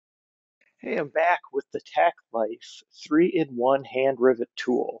Hey, I'm back with the TACKLIFE 3-in-1 hand rivet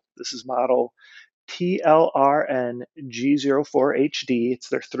tool. This is model TLRN-G04HD. It's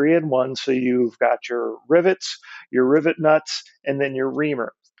their 3-in-1, so you've got your rivets, your rivet nuts, and then your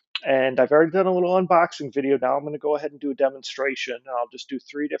reamer. And I've already done a little unboxing video. Now I'm going to go ahead and do a demonstration. I'll just do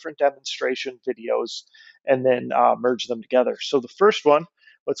 3 different demonstration videos and then merge them together. So the first one,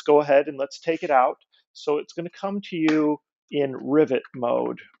 let's go ahead and let's take it out. So it's going to come to you in rivet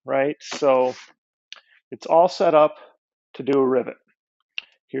mode, right? So it's all set up to do a rivet.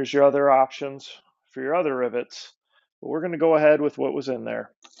 Here's your other options for your other rivets, but we're going to go ahead with what was in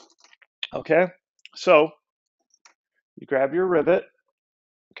there. Okay, so you grab your rivet,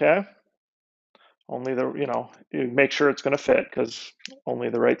 okay? Only you make sure it's going to fit because only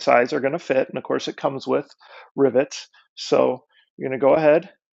the right size are going to fit. And of course, it comes with rivets. So you're going to go ahead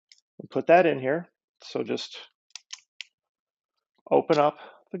and put that in here. So just open up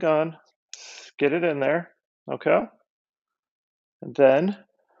the gun, get it in there, okay? And then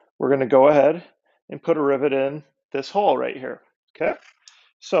we're going to go ahead and put a rivet in this hole right here, okay?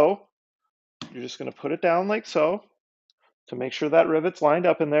 So you're just going to put it down like so to make sure that rivet's lined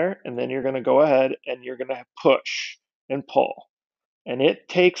up in there, and then you're going to go ahead and you're going to push and pull. And it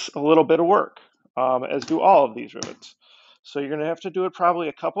takes a little bit of work, as do all of these rivets. So you're going to have to do it probably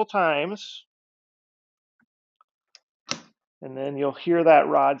a couple times, and then you'll hear that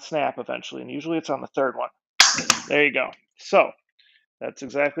rod snap eventually, and usually it's on the third one. There you go. So that's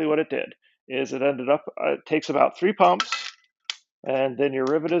exactly what it did. Is it ended up, it takes about 3 pumps, and then your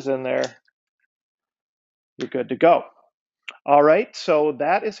rivet is in there. You're good to go. All right, so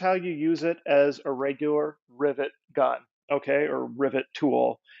that is how you use it as a regular rivet gun, okay, or rivet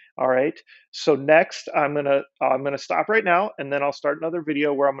tool. All right, so next I'm gonna stop right now, and then I'll start another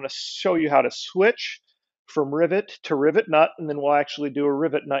video where I'm gonna show you how to switch from rivet to rivet nut, and then we'll actually do a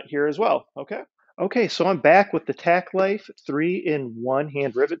rivet nut here as well. Okay. Okay, so I'm back with the TACKLIFE 3-in-1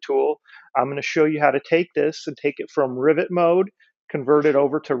 hand rivet tool. I'm going to show you how to take this and take it from rivet mode, convert it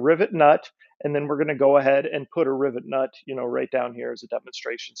over to rivet nut, and then we're going to go ahead and put a rivet nut, right down here as a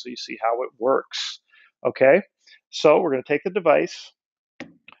demonstration so you see how it works. Okay, so we're going to take the device,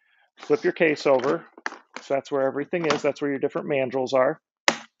 flip your case over, so that's where everything is, that's where your different mandrels are,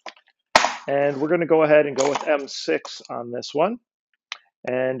 and we're going to go ahead and go with M6 on this one.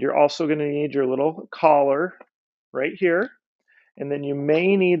 And you're also going to need your little collar right here. And then you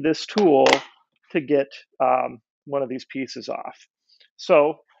may need this tool to get one of these pieces off.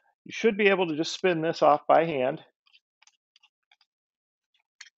 So you should be able to just spin this off by hand.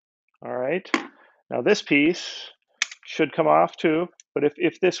 All right. Now this piece should come off too. But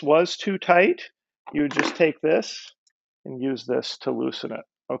if this was too tight, you would just take this and use this to loosen it.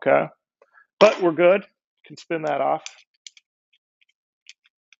 Okay. But we're good. You can spin that off.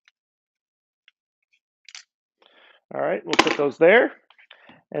 All right, we'll put those there.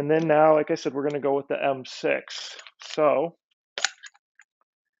 And then now, like I said, we're going to go with the M6. So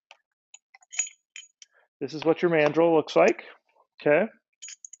this is what your mandrel looks like. Okay,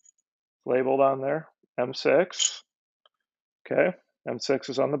 labeled on there, M6. Okay, M6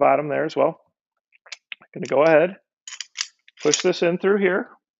 is on the bottom there as well. I'm going to go ahead, push this in through here.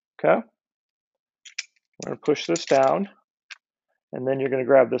 Okay, we're going to push this down, and then you're going to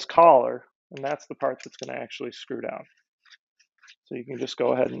grab this collar, and that's the part that's going to actually screw down. So you can just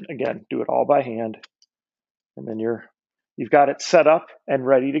go ahead and, again, do it all by hand, and then you've got it set up and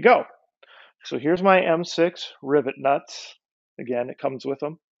ready to go. So here's my M6 rivet nuts. Again, it comes with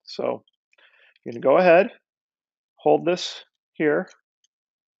them. So you're going to go ahead, hold this here,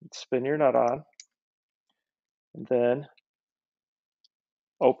 and spin your nut on, and then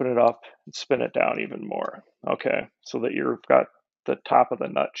open it up and spin it down even more. Okay, so that you've got the top of the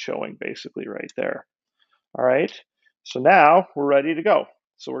nut showing basically right there. All right, so now we're ready to go.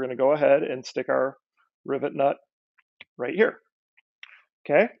 So we're going to go ahead and stick our rivet nut right here.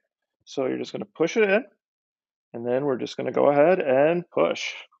 Okay, so you're just going to push it in, and then we're just going to go ahead and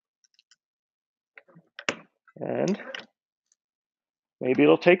push. And maybe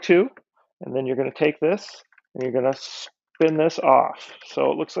it'll take 2, and then you're going to take this and you're going to spin this off.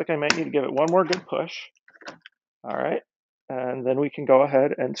 So it looks like I might need to give it one more good push. All right, and then we can go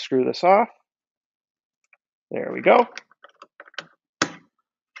ahead and screw this off. There we go.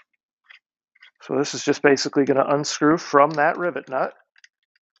 So this is just basically going to unscrew from that rivet nut.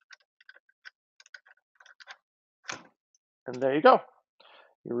 And there you go.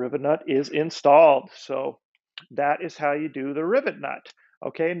 Your rivet nut is installed. So that is how you do the rivet nut.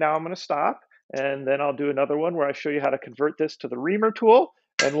 Okay, now I'm going to stop, and then I'll do another one where I show you how to convert this to the Reamer tool,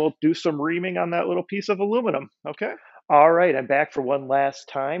 and we'll do some reaming on that little piece of aluminum. Okay. All right, I'm back for one last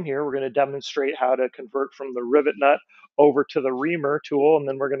time here. We're going to demonstrate how to convert from the Rivet Nut over to the Reamer tool, and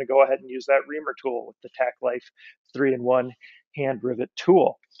then we're going to go ahead and use that Reamer tool with the TACKLIFE 3-in-1 hand rivet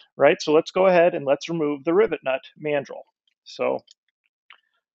tool. Right, so let's go ahead and let's remove the Rivet Nut mandrel. So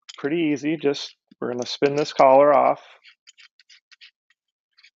pretty easy, just we're going to spin this collar off.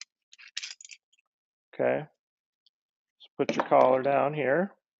 Okay, so put your collar down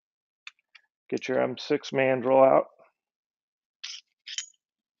here. Get your M6 mandrel out.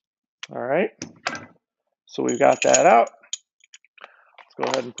 All right, so we've got that out. Let's go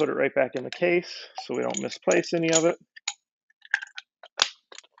ahead and put it right back in the case so we don't misplace any of it.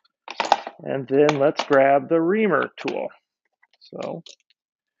 And then let's grab the Reamer tool. So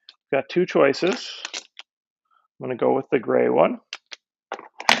we've got two choices. I'm going to go with the gray one.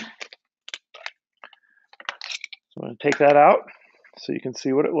 So I'm going to take that out so you can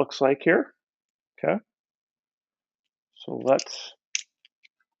see what it looks like here. Okay. So I'm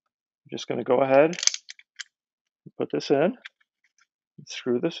just going to go ahead and put this in and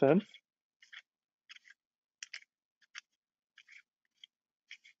screw this in.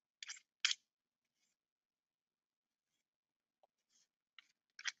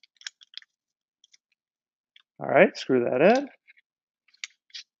 All right, screw that in.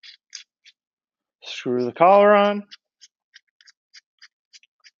 Screw the collar on.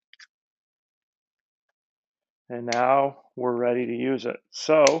 And now we're ready to use it.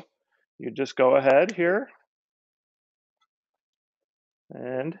 So you just go ahead here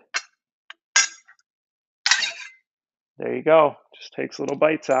and there you go. Just takes little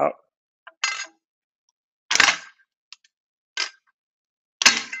bites out.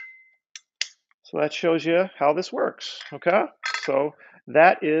 So that shows you how this works, okay? So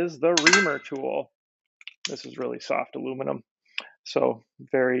that is the Reamer tool. This is really soft aluminum. So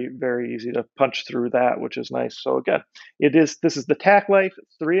very, very easy to punch through that, which is nice. So again, this is the TACKLIFE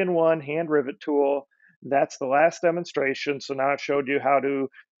 3-in-1 hand rivet tool. That's the last demonstration. So now I've showed you how to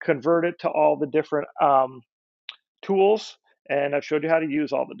convert it to all the different tools, and I've showed you how to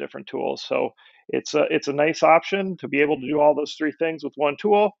use all the different tools. So it's a nice option to be able to do all those three things with one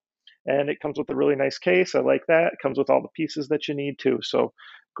tool. And it comes with a really nice case. I like that. It comes with all the pieces that you need too. So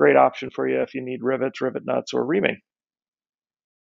great option for you if you need rivets, rivet nuts, or reaming.